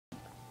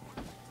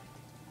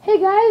Hey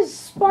guys,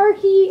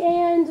 Sparky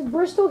and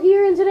Bristol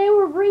here, and today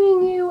we're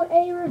bringing you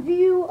a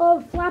review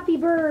of Flappy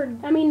Bird.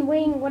 I mean,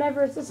 Wing,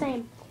 whatever, it's the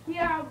same.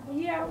 Yeah,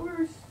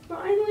 we're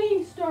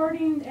finally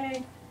starting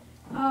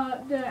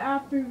the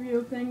app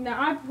review thing that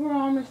I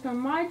promised on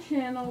my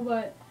channel,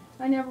 but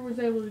I never was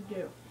able to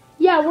do.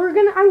 Yeah,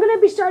 I'm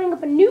gonna be starting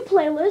up a new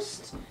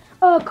playlist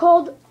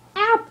called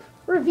App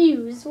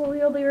Reviews, where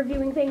we'll be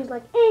reviewing things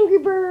like Angry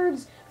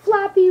Birds,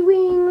 Flappy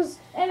Wings.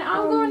 And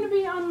I'm going to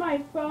be on my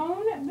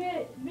phone, and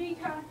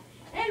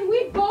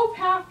we both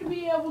have to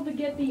be able to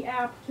get the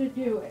app to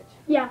do it.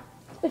 Yeah,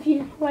 if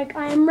you like,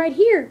 I am right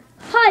here.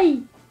 Hi!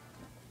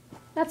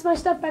 That's my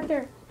stuff back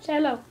there. Say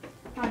hello.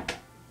 Hi.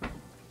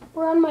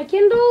 We're on my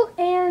Kindle,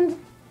 and,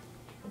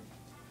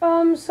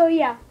 so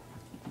yeah.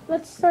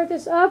 Let's start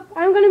this up.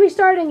 I'm going to be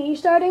starting. Are you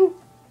starting?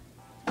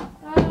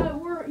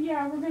 We're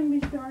going to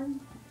be starting.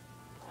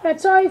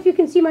 Sorry if you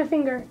can see my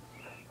finger.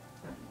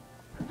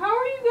 How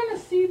are you going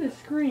to see the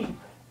screen?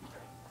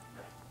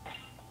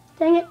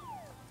 Dang it.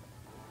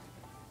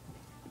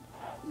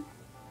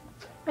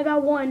 I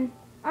got one.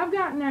 I've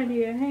got an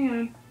idea.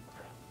 Hang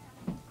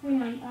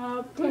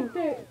on. Put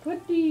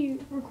the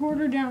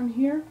recorder down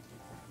here.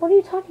 What are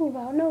you talking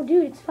about? No,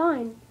 dude, it's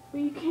fine.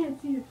 But you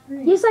can't see the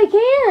screen. Yes, I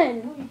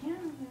can. Oh, you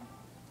can?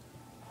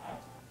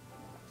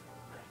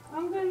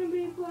 I'm going to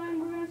be playing.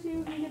 We're going to see if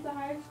we can get the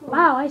high score.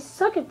 Wow, I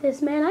suck at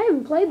this, man. I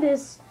haven't played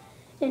this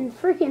in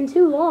freaking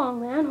too long,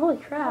 man. Holy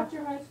crap. What's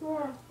your high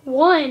score?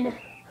 1.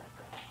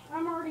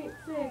 I'm already at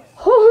 6.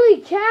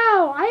 Holy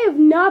cow. I have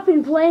not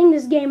been playing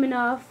this game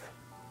enough.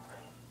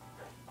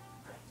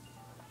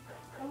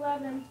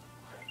 11.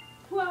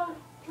 12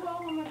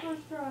 on my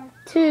first try.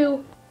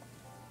 2.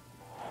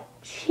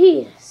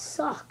 Jeez,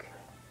 suck.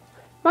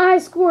 My high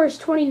score is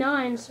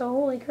 29, so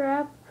holy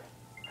crap.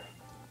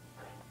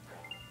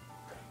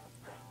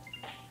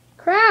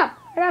 Crap!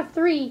 I got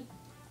 3.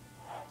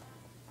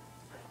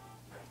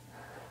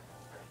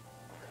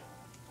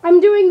 I'm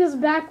doing this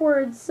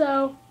backwards,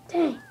 so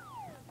dang.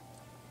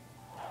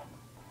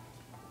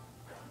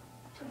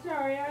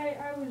 Sorry,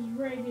 I was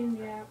right in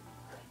the app.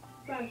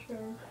 5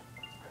 stars.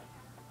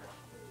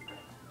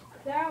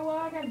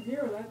 I got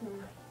 0 that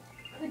time.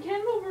 The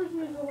Kindle version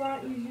is a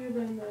lot easier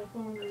than the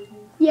phone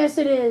version. Yes,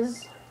 it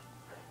is.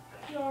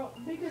 So,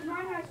 because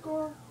my high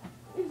score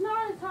is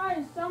not as high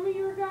as some of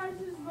your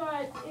guys's,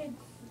 but it's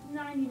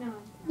 99.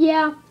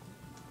 Yeah.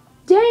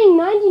 Dang,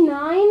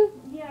 99?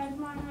 Yeah, it's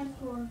my high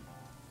score.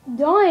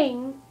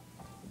 Dang.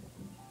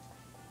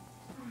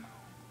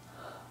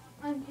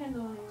 I'm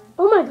Kindle anyway.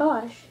 Oh my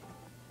gosh.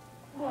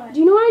 What? Do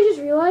you know what I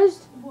just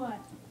realized? What?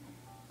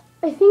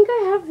 I think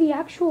I have the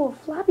actual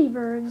Flappy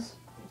Birds.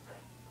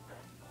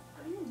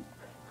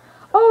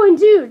 Oh, and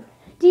dude,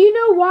 do you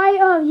know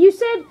why, you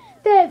said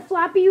that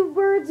Flappy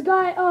Birds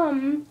got,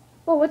 oh,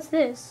 what's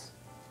this?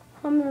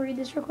 I'm gonna read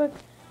this real quick.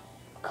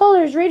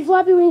 Colors, raid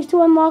Flappy Wings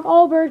to unlock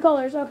all bird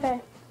colors. Okay.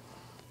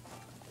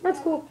 That's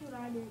cool. That's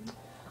what I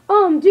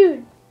did.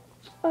 Dude.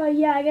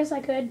 Yeah, I guess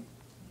I could.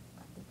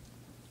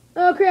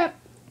 Oh, crap.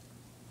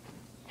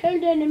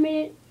 Hold on a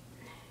minute.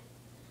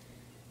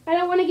 I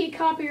don't want to get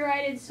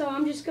copyrighted, so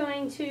I'm just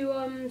going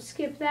to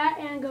skip that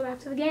and go back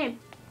to the game.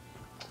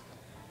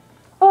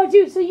 Oh,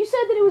 dude, so you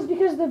said that it was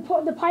because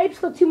the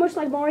pipes look too much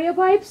like Mario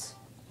pipes?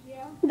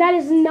 Yeah. That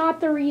is not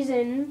the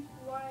reason.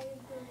 Why is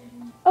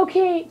the...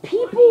 Okay,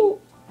 people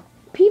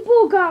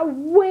got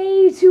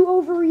way too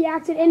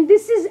overreacted, and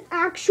this is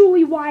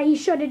actually why he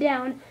shut it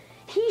down.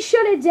 He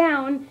shut it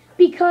down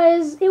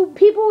because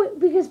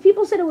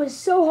people said it was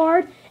so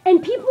hard,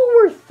 and people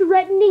were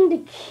threatening to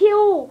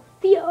kill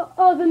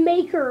the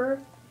maker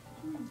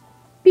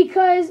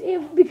because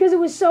it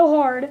was so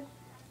hard.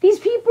 These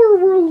people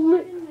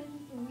were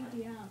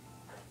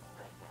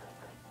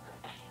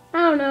I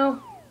don't know.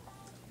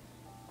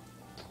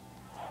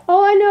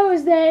 All I know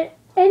is that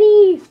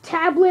any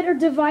tablet or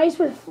device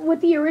with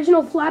the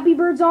original Flappy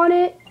Birds on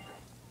it,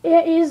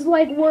 it is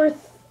like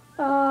worth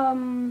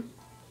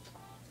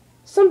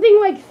something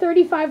like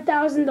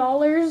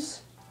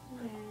 $35,000.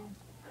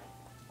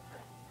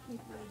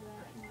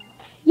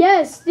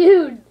 Yes,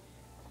 dude.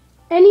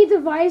 Any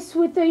device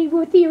with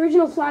the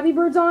original Flappy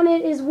Birds on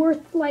it is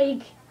worth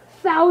like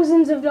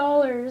thousands of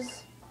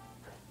dollars.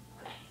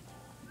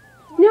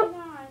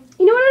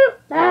 You know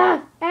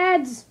what?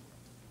 Ads.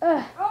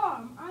 Oh,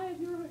 I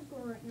have your high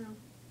score right now.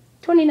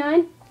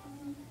 29.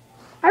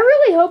 I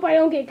really hope I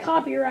don't get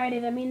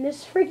copyrighted. I mean,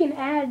 this freaking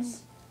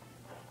ads.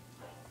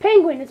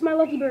 Penguin, it's my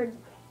lucky bird.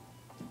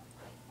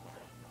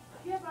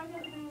 Yep, I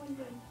got the penguin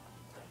too.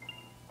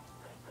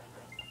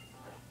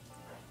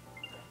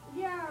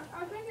 Yeah,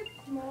 I think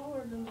it's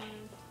smaller than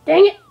mine.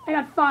 Dang it, I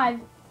got 5.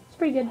 It's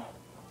pretty good.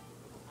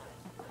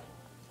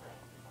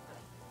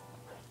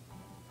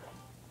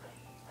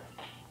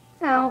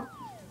 Ow.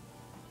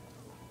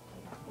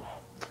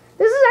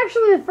 This is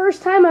actually the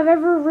first time I've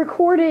ever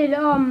recorded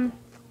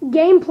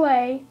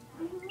gameplay.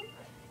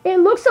 It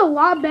looks a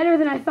lot better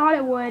than I thought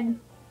it would.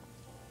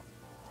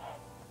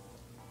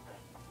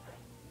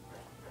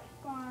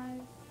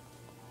 5,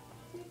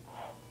 6,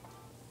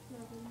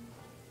 7,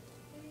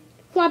 8.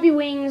 Flappy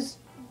Wings.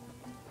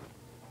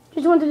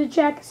 Just wanted to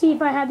check, see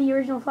if I had the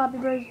original Flappy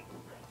Bird.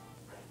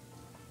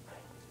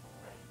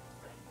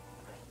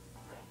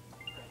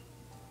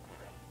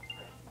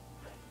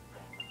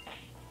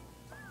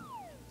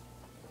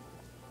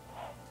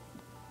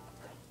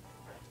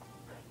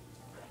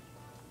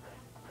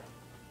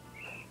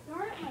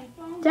 Darn it, my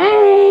phone.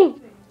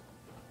 Dang!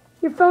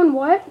 Your phone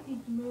what?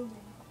 It's moving.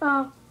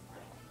 Oh.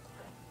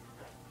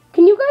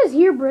 Can you guys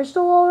hear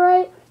Bristol all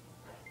right?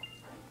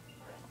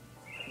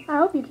 I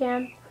hope you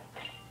can.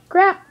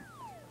 Crap.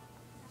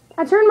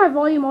 I turned my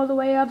volume all the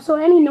way up, so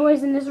any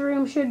noise in this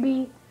room should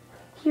be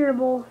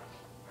hearable.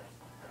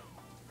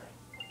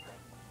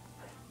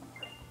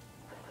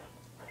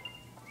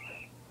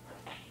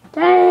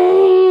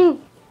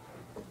 Dang!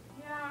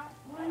 Yeah,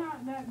 we're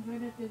not that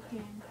good at this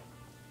game.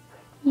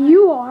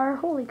 You are?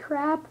 Holy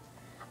crap.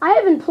 I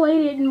haven't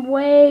played it in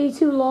way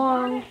too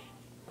long.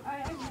 I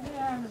get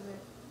out of it.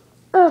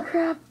 Oh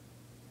crap.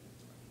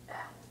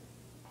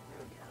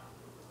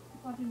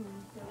 Flappy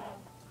wings, go.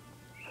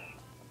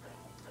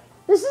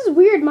 This is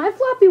weird. My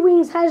Flappy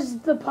Wings has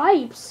the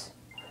pipes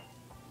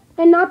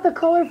and not the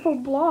colorful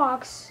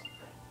blocks.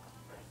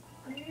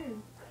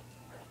 Weird.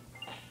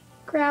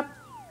 Crap.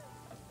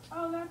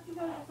 Oh, that's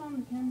because it's on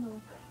the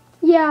Kindle.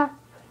 Yeah,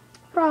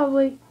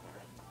 probably.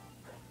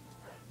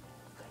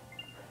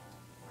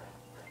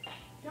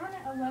 Darn it,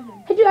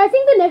 11. Hey, dude, I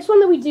think the next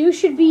one that we do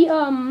should be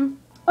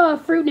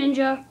Fruit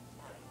Ninja.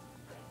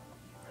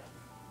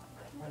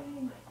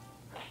 Hey,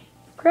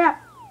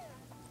 Crap.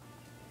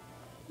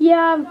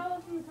 Yeah, tell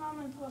us in the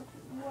comments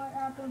what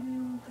Apple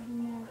do to do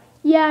next.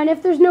 yeah, and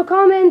if there's no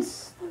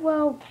comments,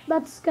 well,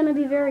 that's gonna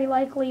be very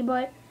likely,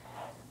 but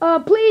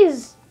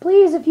please,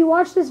 if you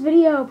watch this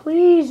video,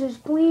 please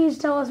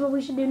tell us what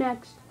we should do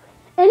next.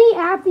 Any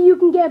app that you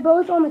can get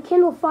both on the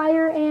Kindle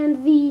Fire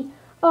and the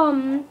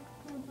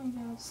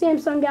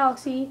Samsung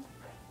Galaxy.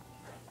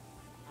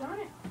 Darn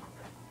it.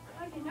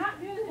 I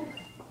cannot do this.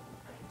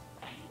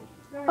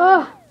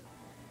 Darn it.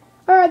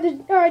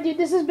 Alright, dude,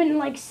 this has been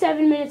like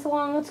 7 minutes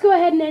long. Let's go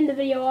ahead and end the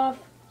video off.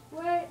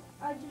 Wait,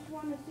 I just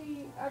want to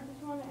end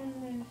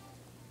this.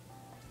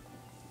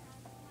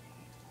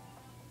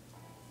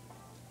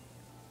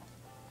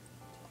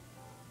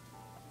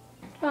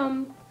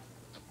 Darn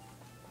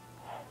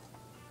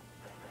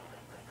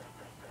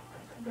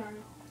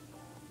it.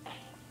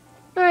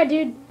 Alright,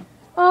 dude.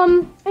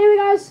 Anyway,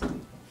 guys,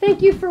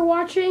 thank you for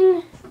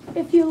watching.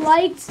 If you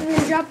liked,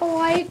 then drop a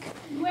like.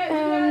 Wait, we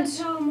And gotta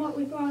tell them what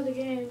we thought of the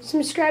game.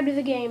 subscribe to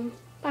the game.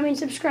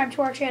 Subscribe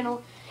to our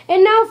channel.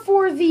 And now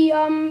for the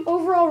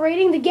overall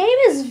rating. The game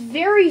is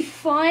very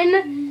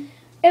fun.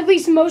 At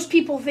least most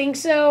people think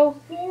so.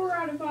 4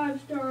 out of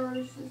 5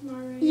 stars is my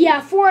rating.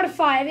 Yeah, 4 out of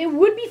 5. It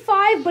would be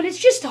 5, but it's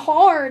just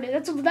hard.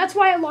 That's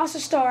why I lost a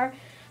star.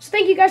 So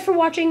thank you guys for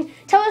watching.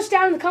 Tell us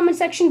down in the comment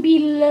section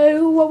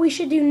below what we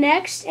should do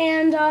next.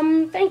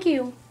 And thank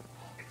you.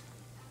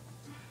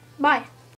 Bye.